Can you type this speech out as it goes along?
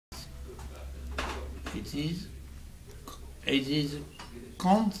It is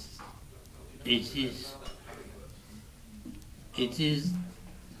const. It is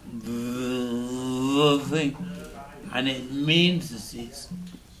the thing, and it means that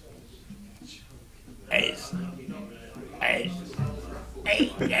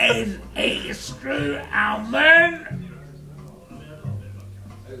it's true, Alman.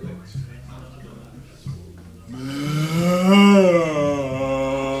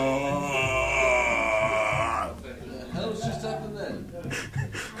 What the hell's just happened then?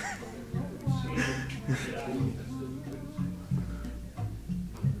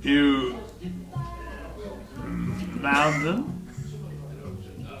 You mountain.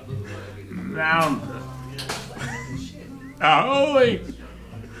 Oh, wait.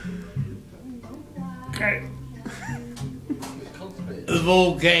 Okay. The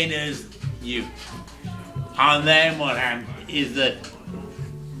volcanoes, you. And then what happened is that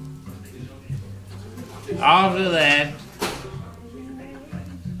after that,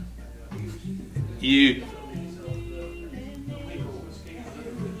 you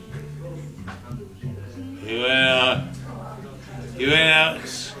went out,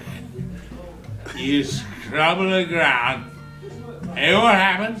 you scrub the ground, and what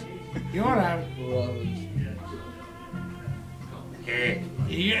happened?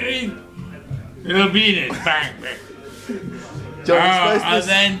 It'll be in it, bang, bang.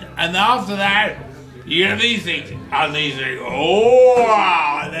 And after that, you get these things, oh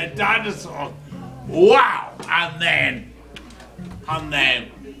wow, and then dinosaurs, wow, and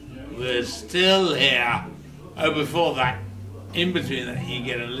then we're still here. Oh, before that, in between that, you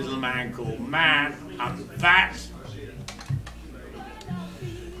get a little man called Man, and that's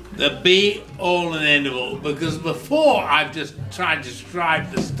the be all and end of all, because before I've just tried to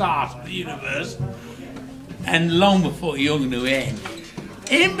describe the start of the universe, and long before you're going to end,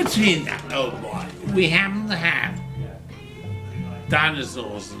 in between that, oh boy, we happen to have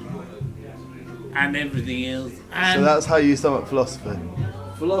dinosaurs and everything else. And so that's how you sum up philosophy?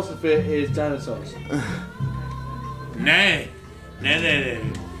 Philosophy is dinosaurs. No.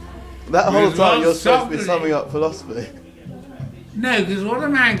 That whole time you're supposed to be summing up philosophy. No, because what a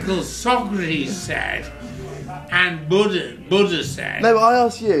man called Socrates said, and Buddha said. No, but I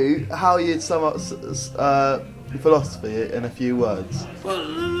asked you how you'd sum up philosophy in a few words. Well,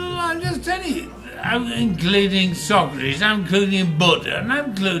 I'm just telling you. I'm including Socrates, I'm including Buddha, and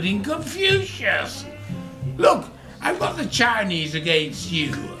I'm including Confucius. Look, I've got the Chinese against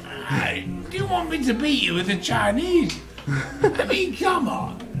you. Do you want me to beat you with the Chinese? I mean, come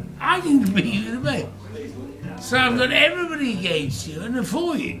on. I can beat you with me. So I've got everybody against you and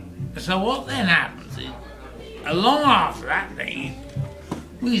for you. So what then happens is, along after that thing,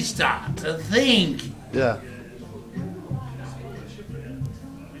 we start to think. Yeah.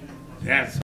 That's